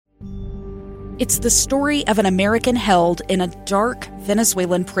It's the story of an American held in a dark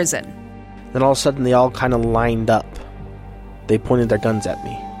Venezuelan prison. Then all of a sudden, they all kind of lined up. They pointed their guns at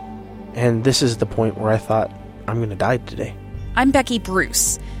me. And this is the point where I thought, I'm going to die today. I'm Becky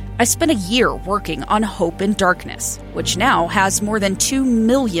Bruce. I spent a year working on Hope in Darkness, which now has more than 2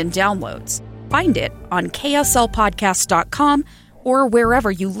 million downloads. Find it on kslpodcast.com or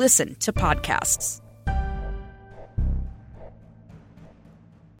wherever you listen to podcasts.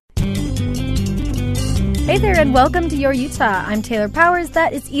 Hey there, and welcome to Your Utah. I'm Taylor Powers.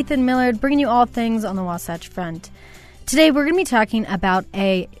 That is Ethan Millard, bringing you all things on the Wasatch Front. Today, we're going to be talking about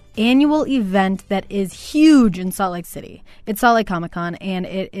a annual event that is huge in Salt Lake City. It's Salt Lake Comic-Con, and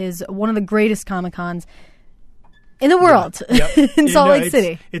it is one of the greatest Comic-Cons in the world, in Salt Lake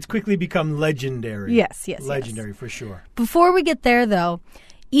City. It's quickly become legendary. Yes. Legendary for sure. Before we get there, though,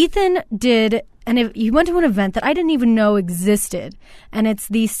 Ethan he went to an event that I didn't even know existed, and it's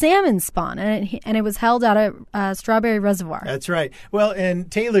the Salmon Spawn, and it was held out at Strawberry Reservoir. That's right. Well,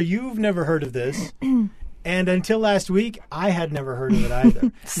 and Taylor, you've never heard of this, and until last week, I had never heard of it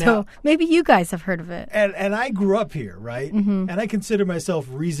either. So maybe you guys have heard of it. And I grew up here, right? Mm-hmm. And I consider myself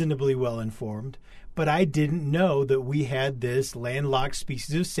reasonably well informed, but I didn't know that we had this landlocked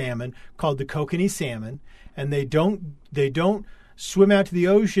species of salmon called the kokanee salmon, and they don't swim out to the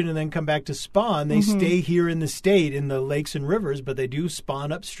ocean and then come back to spawn. They stay here in the state in the lakes and rivers, but they do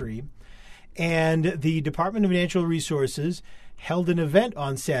spawn upstream. And the Department of Natural Resources held an event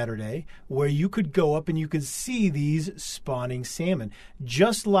on Saturday where you could go up and you could see these spawning salmon,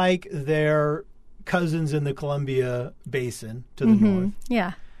 just like their cousins in the Columbia Basin to the north.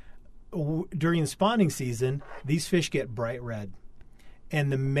 Yeah. During the spawning season, these fish get bright red.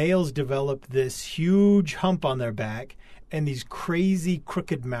 And the males develop this huge hump on their back and these crazy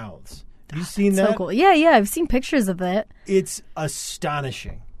crooked mouths. Have you seen that? So cool. Yeah, I've seen pictures of it. It's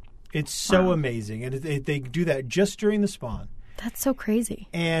astonishing. It's so amazing. And they do that just during the spawn. That's so crazy.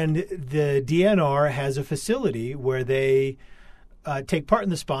 And the DNR has a facility where they take part in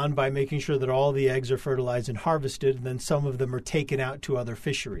the spawn by making sure that all the eggs are fertilized and harvested, and then some of them are taken out to other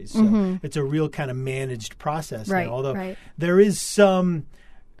fisheries. So it's a real kind of managed process now. Although there is some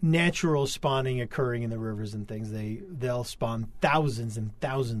natural spawning occurring in the rivers and things. They'll spawn thousands and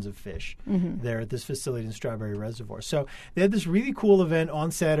thousands of fish there at this facility in Strawberry Reservoir. So they had this really cool event on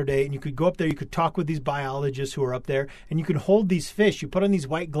Saturday, and you could go up there, you could talk with these biologists who are up there, and you can hold these fish. You put on these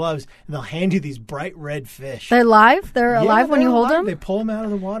white gloves, and they'll hand you these bright red fish. They're live? They're alive when you hold them? They pull them out of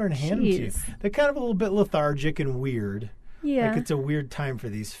the water and hand them to you. They're kind of a little bit lethargic and weird. Yeah. Like it's a weird time for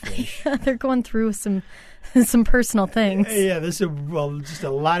these fish. They're going through some personal things. Yeah, just a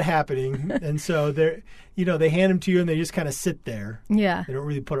lot happening. And so they hand them to you and they just kind of sit there. Yeah. They don't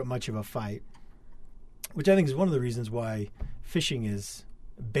really put up much of a fight, which I think is one of the reasons why fishing is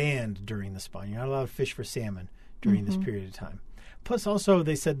banned during the spawn. You're not allowed to fish for salmon during this period of time. Plus, also,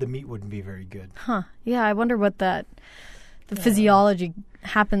 they said the meat wouldn't be very good. Huh. Yeah, I wonder what the physiology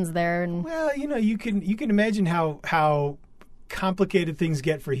happens there. And well, you can imagine how complicated things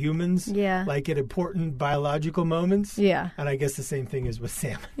get for humans. Yeah. Like at important biological moments. Yeah. And I guess the same thing is with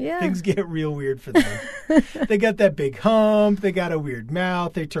salmon. Yeah. Things get real weird for them. They got that big hump. They got a weird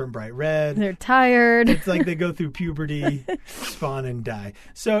mouth. They turn bright red. They're tired. It's like they go through puberty, spawn, and die.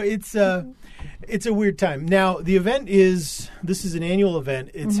 So it's a weird time. Now, this is an annual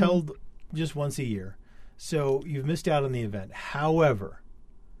event. It's held just once a year. So you've missed out on the event. However,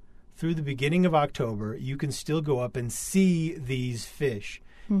 through the beginning of October, you can still go up and see these fish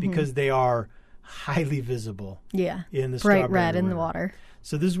because they are highly visible in the bright Strawberry red in River. the water.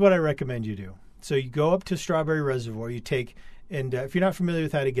 So this is what I recommend you do. So you go up to Strawberry Reservoir. You take, and if you're not familiar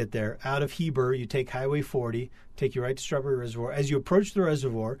with how to get there, out of Heber, you take Highway 40, take you right to Strawberry Reservoir. As you approach the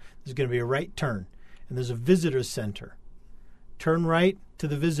reservoir, there's going to be a right turn, and there's a visitor's center. Turn right to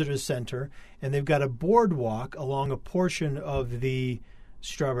the visitor's center, and they've got a boardwalk along a portion of the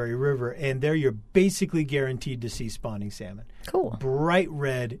Strawberry River, and there you're basically guaranteed to see spawning salmon. Cool. Bright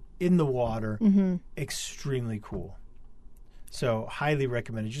red in the water. Extremely cool. So highly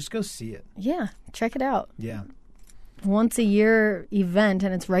recommended. Just go see it. Yeah, check it out. Yeah. Once a year event,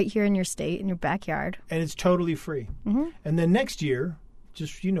 and it's right here in your state, in your backyard. And it's totally free. And then next year,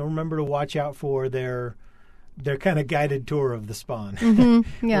 just, remember to watch out for their kind of guided tour of the spawn,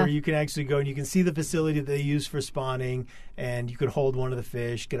 Yeah. where you can actually go and you can see the facility that they use for spawning, and you can hold one of the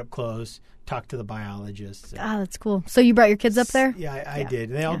fish, get up close, talk to the biologists. That's cool. So you brought your kids up there? Yeah, I did.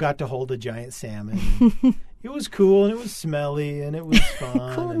 And they all got to hold a giant salmon. It was cool, and it was smelly, and it was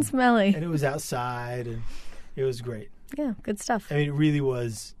fun. Cool and smelly. And it was outside, and it was great. Yeah, good stuff. I mean, it really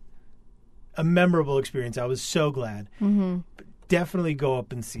was a memorable experience. I was so glad. But definitely go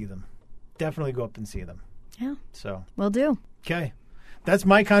up and see them. definitely go up and see them. Yeah, So, will do. okay. That's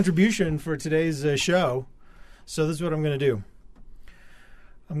my contribution for today's show. So this is what I'm going to do.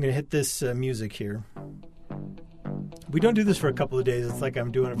 I'm going to hit this music here. We don't do this for a couple of days. It's like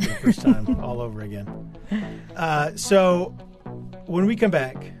I'm doing it for the first time all over again. So when we come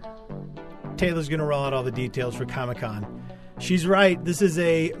back, Taylor's going to roll out all the details for Comic-Con. She's right. This is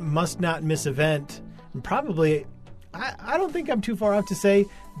a must-not-miss event. And probably, I don't think I'm too far off to say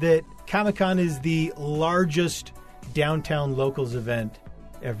that Comic-Con is the largest downtown locals event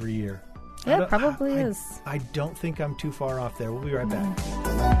every year. Yeah, it probably is. I don't think I'm too far off there. We'll be right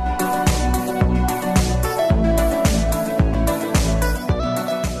back.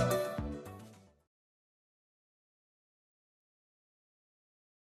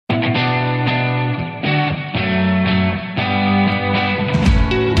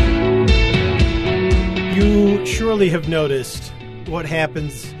 You surely have noticed what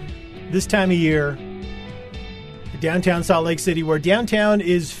happens this time of year downtown Salt Lake City, where downtown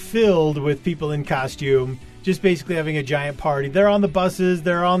is filled with people in costume, just basically having a giant party. They're on the buses,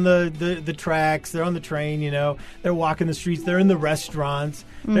 they're on the tracks, they're on the train, they're walking the streets, they're in the restaurants.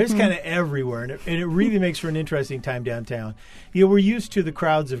 They're just kind of everywhere, and it really makes for an interesting time downtown. We're used to the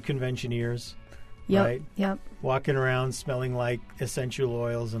crowds of conventioneers, Yep, right? yep. Walking around smelling like essential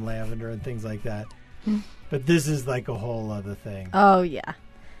oils and lavender and things like that. But this is like a whole other thing. Oh, yeah.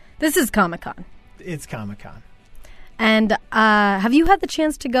 This is Comic-Con. It's Comic-Con. And have you had the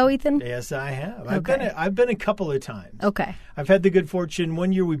chance to go, Ethan? Yes, I have. Okay. I've been a couple of times. Okay. I've had the good fortune.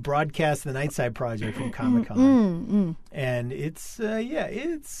 One year we broadcast the Nightside Project from Comic-Con. And it's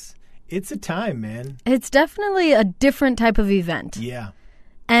a time, man. It's definitely a different type of event. Yeah.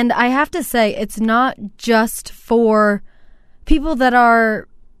 And I have to say, it's not just for people that are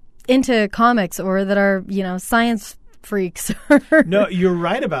into comics or that are, science freaks. No, you're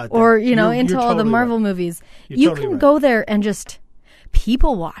right about that. Or, You're into all the totally Marvel right. movies. You're You totally can right. go there and just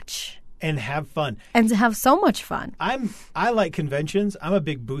people watch And have fun. and have so much fun. I like conventions. I'm a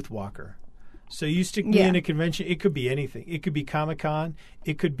big booth walker. So you stick me Yeah. in a convention, it could be anything. It could be Comic-Con.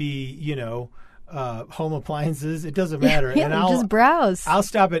 It could be, home appliances. It doesn't matter. Yeah, And I'll just browse. I'll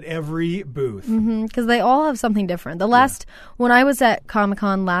stop at every booth. Because they all have something different. When I was at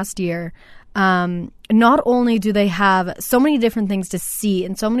Comic-Con last year, not only do they have so many different things to see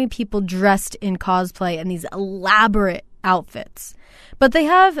and so many people dressed in cosplay and these elaborate outfits, but they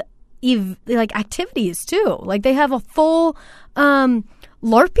have activities too. Like they have a full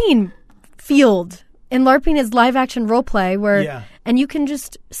LARPing field. And LARPing is live action role play where and you can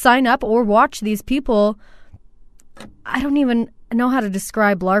just sign up or watch these people. I don't even know how to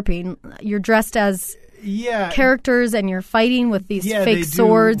describe LARPing. You're dressed as characters and you're fighting with these fake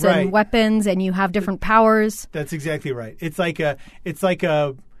swords and weapons and you have different powers. That's exactly right. It's like a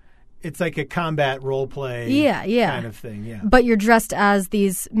combat role play kind of thing, yeah. But you're dressed as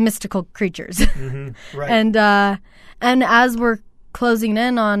these mystical creatures. Right. And as we're closing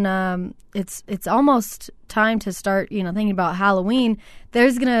in on it's almost time to start, thinking about Halloween,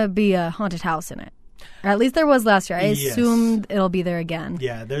 there's going to be a haunted house in it. Or at least there was last year. I assume it'll be there again.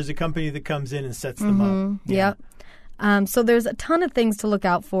 Yeah, there's a company that comes in and sets them up. Yeah. So there's a ton of things to look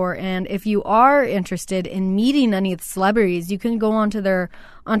out for, and if you are interested in meeting any of the celebrities, you can go onto their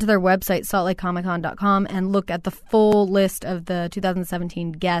website, saltlakecomiccon.com, and look at the full list of the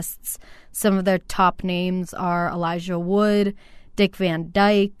 2017 guests. Some of their top names are Elijah Wood, Dick Van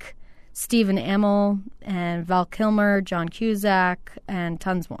Dyke, Stephen Amell, and Val Kilmer, John Cusack, and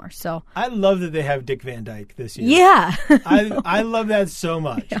tons more. So I love that they have Dick Van Dyke this year. Yeah. I love that so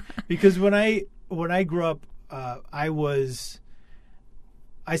much because when I grew up, I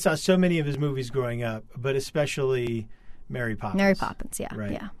saw so many of his movies growing up, but especially Mary Poppins. Mary Poppins, yeah.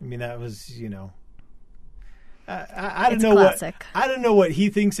 Right. Yeah. I mean, that was, I don't It's know classic. I don't know what he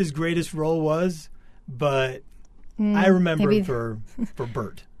thinks his greatest role was, but I remember maybe him for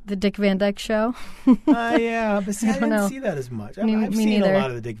Bert. The Dick Van Dyke Show. Yeah, but see, I didn't know. see that as much. Me I've seen neither. a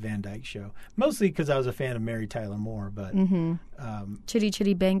lot of the Dick Van Dyke Show, mostly because I was a fan of Mary Tyler Moore, but Chitty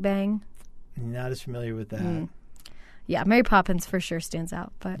Chitty Bang Bang. not as familiar with that. Yeah, Mary Poppins for sure stands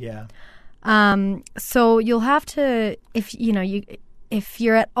out. But Yeah. so you'll have to, if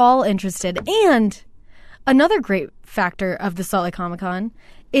you're at all interested. And another great factor of the Salt Lake Comic-Con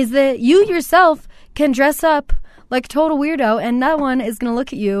is that you yourself can dress up like a total weirdo, and no one is going to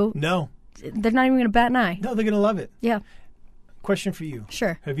look at you. No. They're not even going to bat an eye. No, they're going to love it. Yeah, Question for you.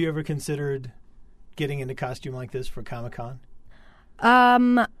 sure. Have you ever considered getting into costume like this for Comic-Con?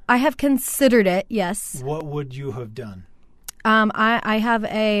 I have considered it, yes. What would you have done? I have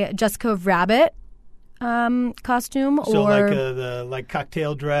a Jessica Rabbit costume, So or like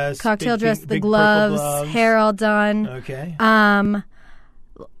cocktail dress, the big gloves, hair all done. Okay.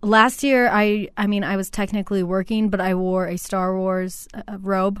 Last year, I mean, I was technically working, but I wore a Star Wars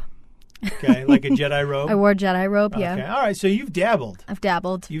robe. Okay, like a Jedi robe. I wore a Jedi robe. Yeah. Okay. All right. So you've dabbled. I've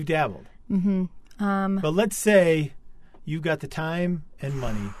dabbled. You've dabbled. Mm-hmm. But let's say you've got the time and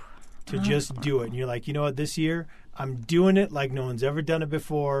money to just do it. And you're like, you know what, this year I'm doing it like no one's ever done it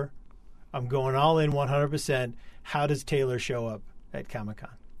before. I'm going all in 100%. How does Taylor show up at Comic-Con?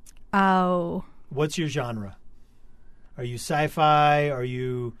 Oh. What's your genre? Are you sci-fi? Are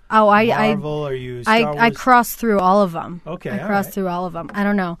you Marvel? Are you Star Wars? I crossed through all of them. Okay, I crossed through all of them. I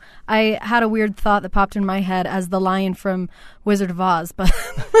don't know. I had a weird thought that popped in my head as the lion from Wizard of Oz, but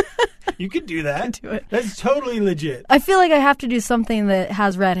you could do that. Do it. That's totally legit. I feel like I have to do something that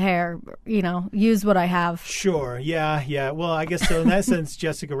has red hair. You know, use what I have. Sure. Yeah. Well, I guess so. In that sense,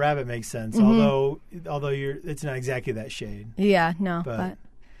 Jessica Rabbit makes sense. Mm-hmm. Although it's not exactly that shade. Yeah. No. But.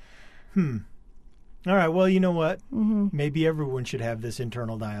 All right. Well, you know what? Mm-hmm. Maybe everyone should have this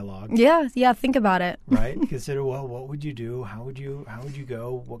internal dialogue. Yeah. Think about it. Right? Consider, well, what would you do? How would you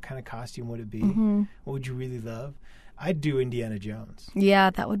go? What kind of costume would it be? Mm-hmm. What would you really love? I'd do Indiana Jones.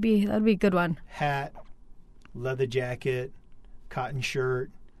 Yeah, that would be a good one. Hat, leather jacket, cotton shirt,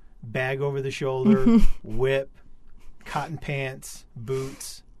 bag over the shoulder, whip, cotton pants,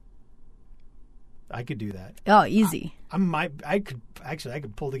 boots. I could do that. Oh, easy. I could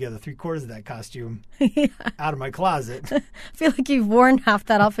pull together 3/4 of that costume out of my closet. I feel like you've worn half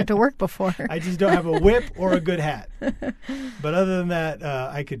that outfit to work before. I just don't have a whip or a good hat. But other than that,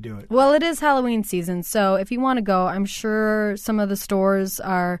 I could do it. Well, it is Halloween season, so if you want to go, I'm sure some of the stores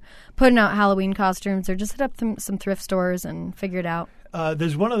are putting out Halloween costumes, or just hit up some thrift stores and figure it out.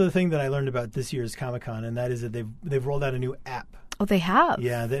 There's one other thing that I learned about this year's Comic-Con, and that is that they've rolled out a new app. Oh, they have?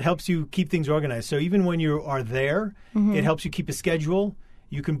 Yeah, that helps you keep things organized. So even when you are there, it helps you keep a schedule.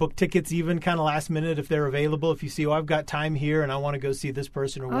 You can book tickets even kind of last minute if they're available. If you see, I've got time here and I want to go see this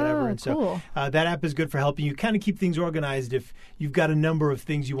person or whatever. And cool. So that app is good for helping you kind of keep things organized if you've got a number of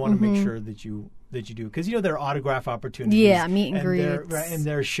things you want to make sure that you do. Because, there are autograph opportunities. Yeah, meet and greets. And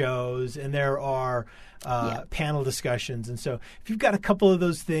there are shows and there are panel discussions. And so if you've got a couple of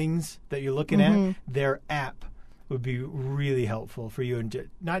those things that you're looking at, their app would be really helpful for you, and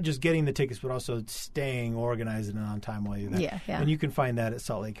not just getting the tickets, but also staying organized and on time while you're there. Yeah. And you can find that at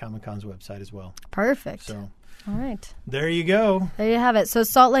Salt Lake Comic Con's website as well. Perfect. So, all right. There you go. There you have it. So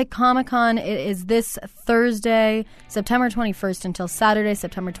Salt Lake Comic Con, it is this Thursday, September 21st until Saturday,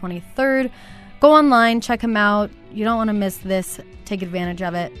 September 23rd. Go online, check them out. You don't want to miss this. Take advantage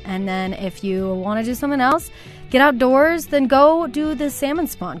of it. And then if you want to do something else, get outdoors, then go do the salmon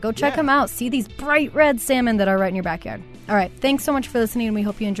spawn. Go check them out. See these bright red salmon that are right in your backyard. All right. Thanks so much for listening, and we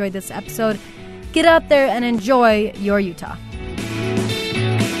hope you enjoyed this episode. Get out there and enjoy your Utah.